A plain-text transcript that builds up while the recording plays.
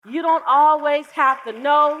You don't always have to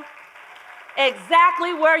know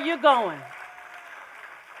exactly where you're going.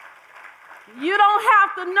 You don't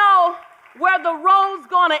have to know where the road's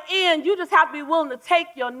gonna end. You just have to be willing to take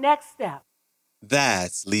your next step.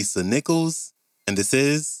 That's Lisa Nichols, and this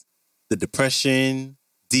is the Depression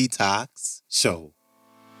Detox Show.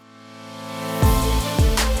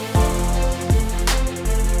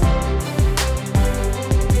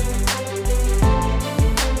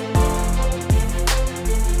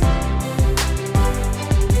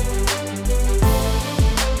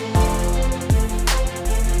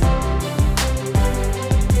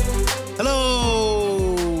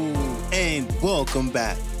 Welcome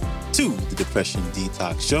back to the Depression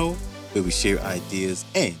Detox Show, where we share ideas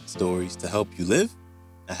and stories to help you live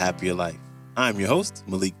a happier life. I'm your host,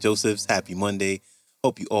 Malik Josephs. Happy Monday.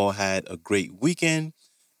 Hope you all had a great weekend.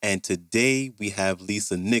 And today we have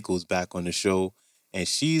Lisa Nichols back on the show, and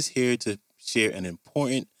she's here to share an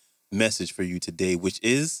important message for you today, which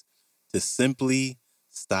is to simply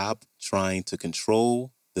stop trying to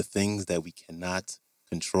control the things that we cannot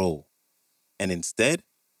control, and instead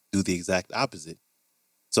do the exact opposite.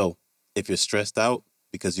 So if you're stressed out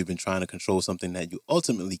because you've been trying to control something that you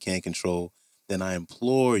ultimately can't control, then I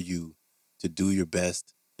implore you to do your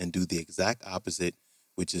best and do the exact opposite,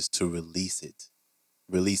 which is to release it.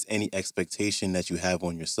 Release any expectation that you have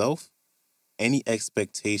on yourself, any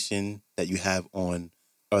expectation that you have on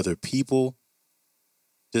other people.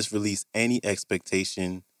 Just release any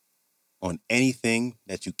expectation on anything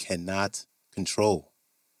that you cannot control.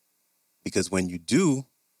 Because when you do,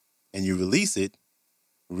 and you release it,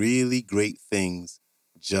 really great things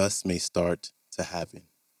just may start to happen.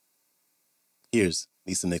 Here's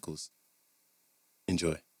Lisa Nichols.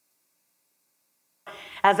 Enjoy.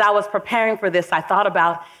 As I was preparing for this, I thought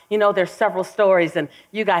about, there's several stories, and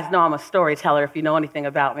you guys know I'm a storyteller. If you know anything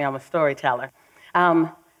about me, I'm a storyteller.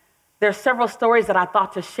 There's several stories that I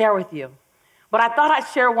thought to share with you, but I thought I'd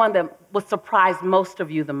share one that would surprise most of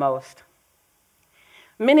you the most.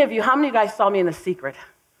 Many of you, how many of you guys saw me in The Secret?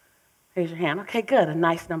 Raise your hand. Okay, good. A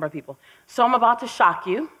nice number of people. So I'm about to shock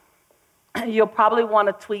you. You'll probably want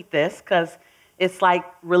to tweet this because it's like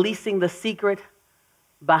releasing the secret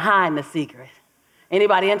behind the secret.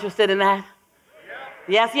 Anybody interested in that?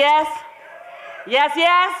 Yes, yes? Yes,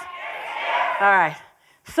 yes? All right.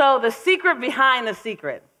 So the secret behind the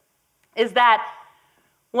secret is that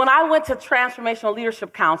when I went to Transformational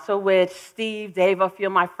Leadership Council, which Steve, Dave, a few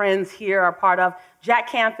of my friends here are part of, Jack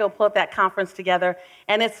Canfield put that conference together,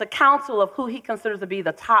 and it's a council of who he considers to be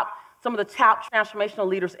some of the top transformational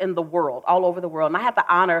leaders in the world, all over the world. And I had the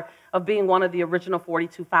honor of being one of the original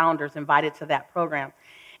 42 founders invited to that program.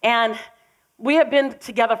 And we had been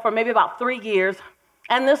together for maybe about 3 years,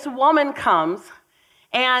 and this woman comes,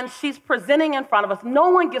 and she's presenting in front of us. No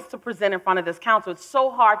one gets to present in front of this council. It's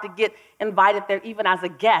so hard to get invited there, even as a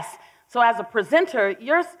guest. So as a presenter,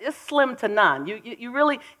 it's slim to none. You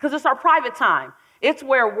really, because it's our private time. It's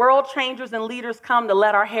where world changers and leaders come to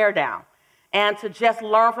let our hair down and to just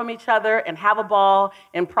learn from each other and have a ball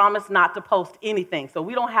and promise not to post anything. So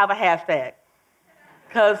we don't have a hashtag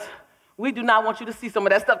because we do not want you to see some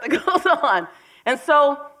of that stuff that goes on. And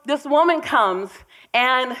so this woman comes,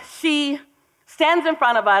 and she stands in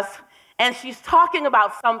front of us, and she's talking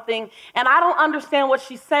about something, and I don't understand what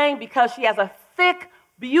she's saying because she has a thick,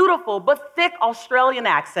 beautiful, but thick Australian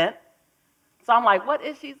accent. So I'm like, what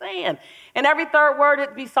is she saying? And every third word,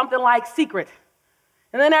 it'd be something like secret.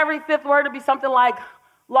 And then every fifth word would be something like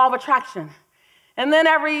law of attraction. And then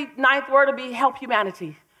every ninth word would be help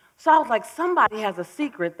humanity. So I was like, somebody has a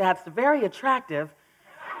secret that's very attractive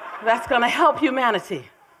that's going to help humanity.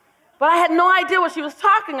 But I had no idea what she was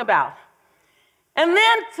talking about. And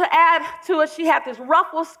then to add to it, she had this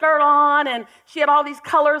ruffle skirt on, and she had all these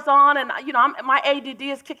colors on, and my ADD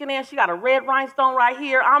is kicking in. She got a red rhinestone right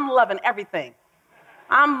here. I'm loving everything.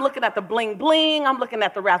 I'm looking at the bling bling. I'm looking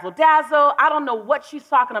at the razzle dazzle. I don't know what she's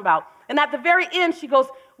talking about. And at the very end, she goes,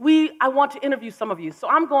 I want to interview some of you. So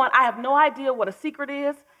I'm going, I have no idea what a secret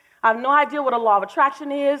is. I have no idea what a law of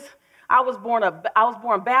attraction is. I was born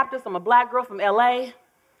Baptist. I'm a black girl from LA.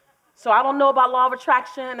 So I don't know about law of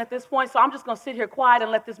attraction at this point, so I'm just going to sit here quiet and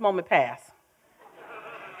let this moment pass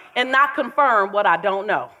and not confirm what I don't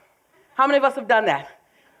know. How many of us have done that?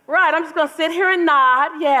 Right, I'm just going to sit here and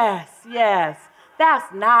nod. Yes, yes.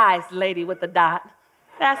 That's nice, lady with the dot.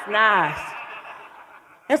 That's nice.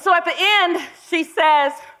 And so at the end, she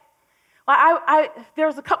says,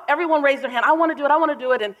 there's a couple, everyone raised their hand. I want to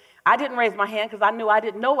do it. And I didn't raise my hand because I knew I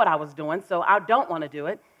didn't know what I was doing, so I don't want to do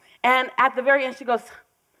it. And at the very end, she goes,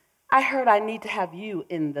 I heard I need to have you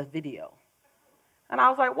in the video. And I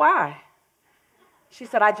was like, why? She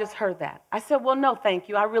said, I just heard that. I said, well, no, thank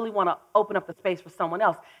you. I really want to open up the space for someone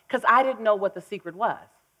else because I didn't know what the secret was.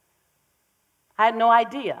 I had no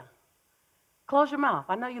idea. Close your mouth.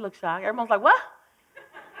 I know you look shy. Everyone's like, what?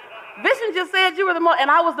 Vision just said you were the most, and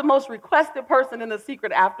I was the most requested person in the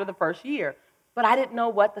secret after the first year, but I didn't know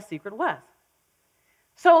what the secret was.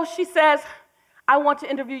 So she says, I want to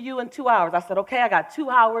interview you in 2 hours. I said, okay, I got 2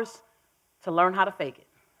 hours to learn how to fake it.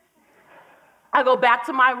 I go back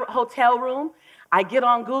to my hotel room, I get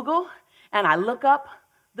on Google, and I look up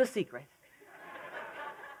the secret.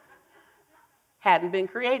 Hadn't been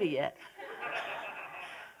created yet.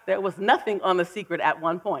 There was nothing on the secret at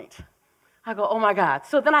one point. I go, oh my God.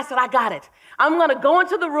 So then I said, I got it. I'm gonna go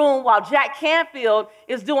into the room while Jack Canfield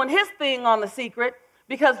is doing his thing on the secret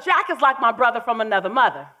because Jack is like my brother from another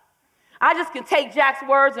mother. I just can take Jack's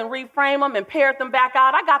words and reframe them and parrot them back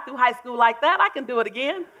out. I got through high school like that. I can do it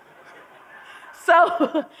again.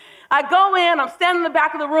 So I go in, I'm standing in the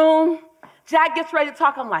back of the room. Jack gets ready to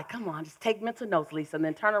talk. I'm like, come on, just take mental notes, Lisa, and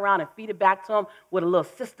then turn around and feed it back to him with a little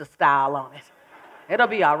sister style on it. It'll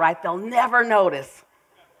be all right. They'll never notice.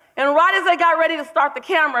 And right as they got ready to start the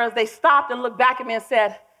cameras, they stopped and looked back at me and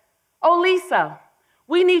said, oh, Lisa,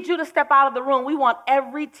 we need you to step out of the room. We want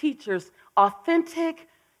every teacher's authentic,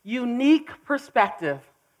 unique perspective.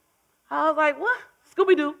 I was like, what?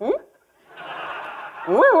 Scooby-Doo.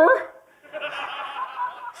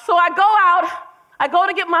 So I go out. I go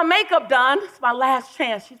to get my makeup done. It's my last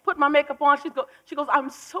chance. She's putting my makeup on. She goes, I'm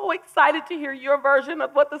so excited to hear your version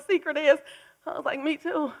of what the secret is. I was like, me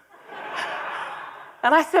too.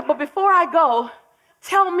 And I said, but before I go,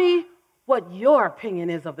 tell me what your opinion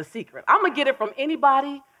is of the secret. I'm going to get it from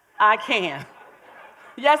anybody I can.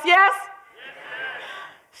 Yes, yes?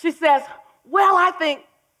 She says, well, I think,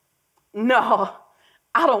 no,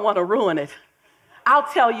 I don't want to ruin it.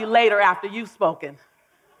 I'll tell you later after you've spoken.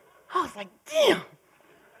 I was like, damn.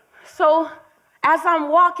 So as I'm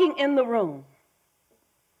walking in the room,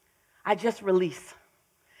 I just release.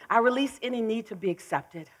 I release any need to be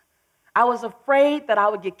accepted. I was afraid that I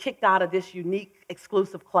would get kicked out of this unique,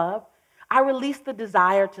 exclusive club. I released the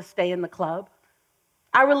desire to stay in the club.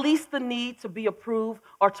 I released the need to be approved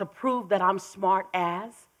or to prove that I'm smart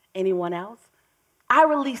as anyone else. I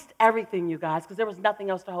released everything, you guys, because there was nothing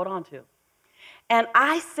else to hold on to. And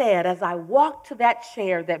I said, as I walked to that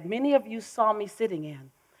chair that many of you saw me sitting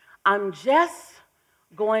in, I'm just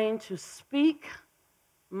going to speak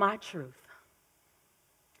my truth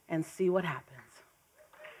and see what happens.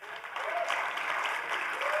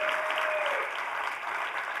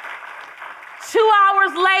 Two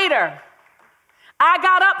hours later, I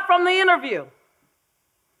got up from the interview,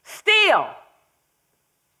 still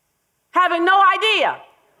having no idea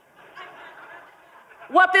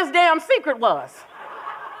what this damn secret was.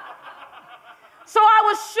 So I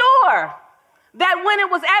was sure that when it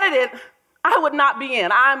was edited, I would not be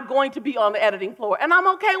in. I'm going to be on the editing floor, and I'm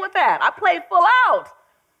okay with that. I played full out.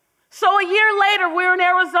 So a year later, we're in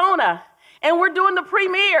Arizona, and we're doing the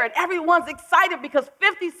premiere, and everyone's excited because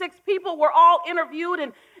 56 people were all interviewed,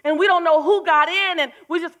 and we don't know who got in, and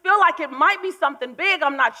we just feel like it might be something big.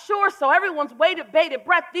 I'm not sure, so everyone's waited bated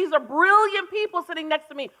breath. These are brilliant people sitting next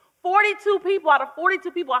to me. 42 people out of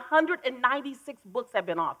 42 people, 196 books have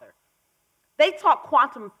been authored. They taught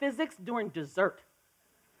quantum physics during dessert.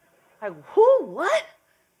 Like, who, what?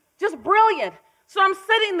 Just brilliant. So I'm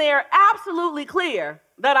sitting there absolutely clear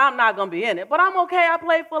that I'm not going to be in it, but I'm okay. I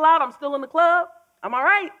played full out. I'm still in the club. I'm all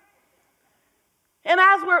right. And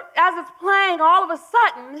as it's playing, all of a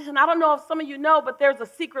sudden, and I don't know if some of you know, but there's a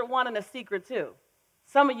secret 1 and a secret 2.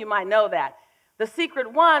 Some of you might know that. The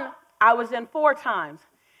secret 1, I was in 4 times.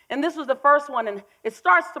 And this was the first one, and it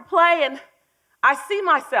starts to play, and I see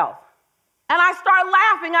myself, and I start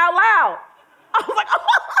laughing out loud. I was like, oh.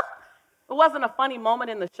 It wasn't a funny moment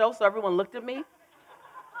in the show, so everyone looked at me.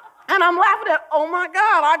 And I'm laughing at, oh my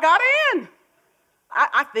God, I got in.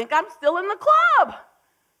 I think I'm still in the club.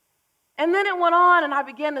 And then it went on, and I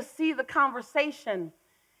began to see the conversation.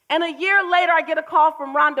 And a year later, I get a call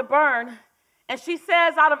from Rhonda Byrne, and she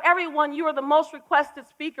says, out of everyone, you are the most requested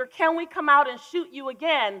speaker. Can we come out and shoot you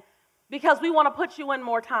again? Because we want to put you in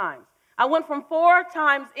more times. I went from 4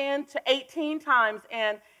 times in to 18 times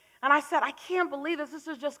in. And I said, I can't believe this. This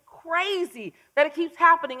is just crazy that it keeps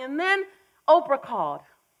happening. And then Oprah called.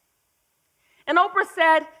 And Oprah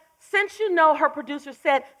said, since you know, her producer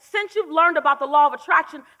said, since you've learned about the law of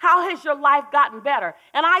attraction, how has your life gotten better?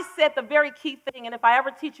 And I said the very key thing, and if I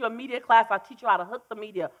ever teach you a media class, I'll teach you how to hook the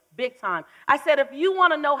media big time. I said, if you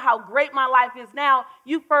want to know how great my life is now,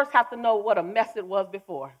 you first have to know what a mess it was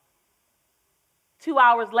before. 2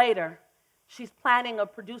 hours later, she's planning a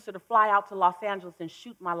producer to fly out to Los Angeles and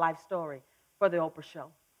shoot my life story for the Oprah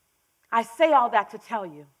Show. I say all that to tell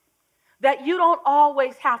you that you don't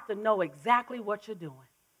always have to know exactly what you're doing.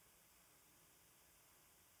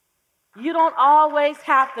 You don't always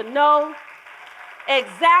have to know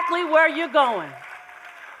exactly where you're going.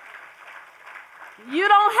 You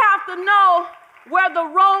don't have to know where the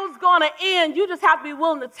road's going to end. You just have to be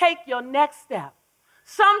willing to take your next step.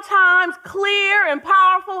 Sometimes clear and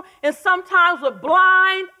powerful, and sometimes with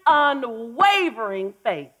blind, unwavering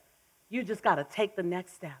faith. You just got to take the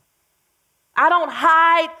next step. I don't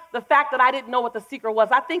hide the fact that I didn't know what the secret was.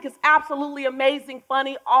 I think it's absolutely amazing,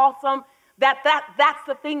 funny, awesome. That's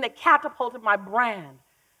the thing that catapulted my brand.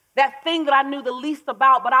 That thing that I knew the least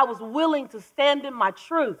about, but I was willing to stand in my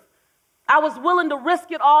truth. I was willing to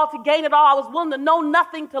risk it all to gain it all. I was willing to know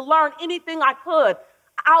nothing to learn anything I could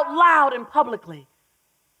out loud and publicly.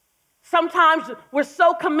 Sometimes we're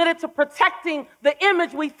so committed to protecting the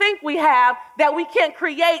image we think we have that we can't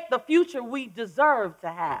create the future we deserve to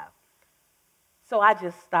have. So I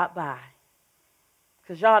just stopped by.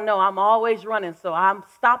 Because y'all know I'm always running, so I'm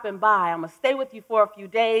stopping by. I'm going to stay with you for a few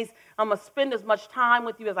days. I'm going to spend as much time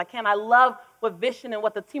with you as I can. I love what Vision and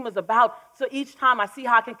what the team is about, so each time I see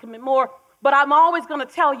how I can commit more. But I'm always going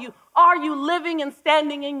to tell you, are you living and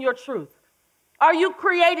standing in your truth? Are you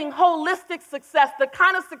creating holistic success, the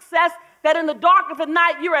kind of success that in the dark of the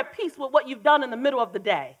night you're at peace with what you've done in the middle of the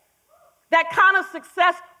day? That kind of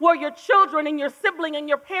success where your children and your sibling and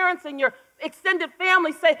your parents and your extended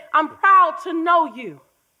family say, I'm proud to know you.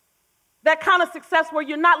 That kind of success where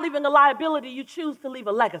you're not leaving a liability, you choose to leave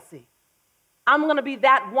a legacy. I'm going to be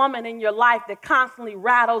that woman in your life that constantly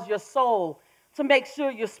rattles your soul to make sure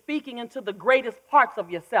you're speaking into the greatest parts of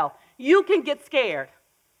yourself. You can get scared.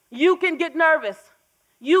 You can get nervous.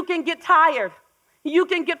 You can get tired. You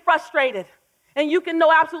can get frustrated. And you can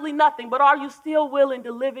know absolutely nothing, but are you still willing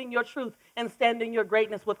to live in your truth and stand in your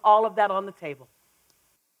greatness with all of that on the table?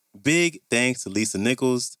 Big thanks to Lisa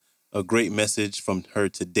Nichols. A great message from her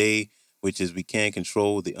today, which is we can't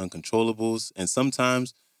control the uncontrollables. And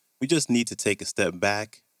sometimes we just need to take a step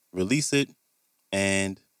back, release it,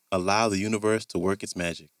 and allow the universe to work its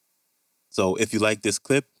magic. So if you like this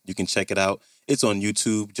clip, you can check it out. It's on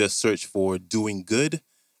YouTube. Just search for Doing Good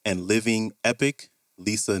and Living Epic,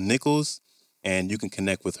 Lisa Nichols. And you can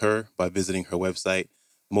connect with her by visiting her website,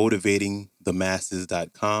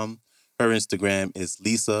 motivatingthemasses.com. Her Instagram is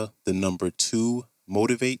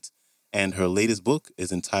Lisa2Motivate. And her latest book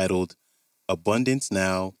is entitled Abundance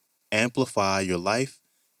Now, Amplify Your Life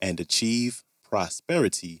and Achieve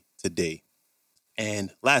Prosperity Today.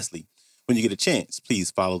 And lastly, when you get a chance,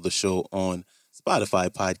 please follow the show on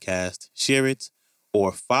Spotify podcast, share it,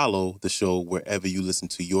 or follow the show wherever you listen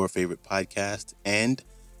to your favorite podcast. And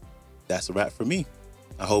that's a wrap for me.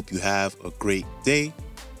 I hope you have a great day,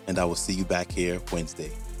 and I will see you back here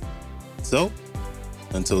Wednesday. So,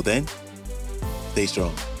 until then, stay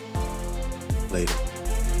strong. Later.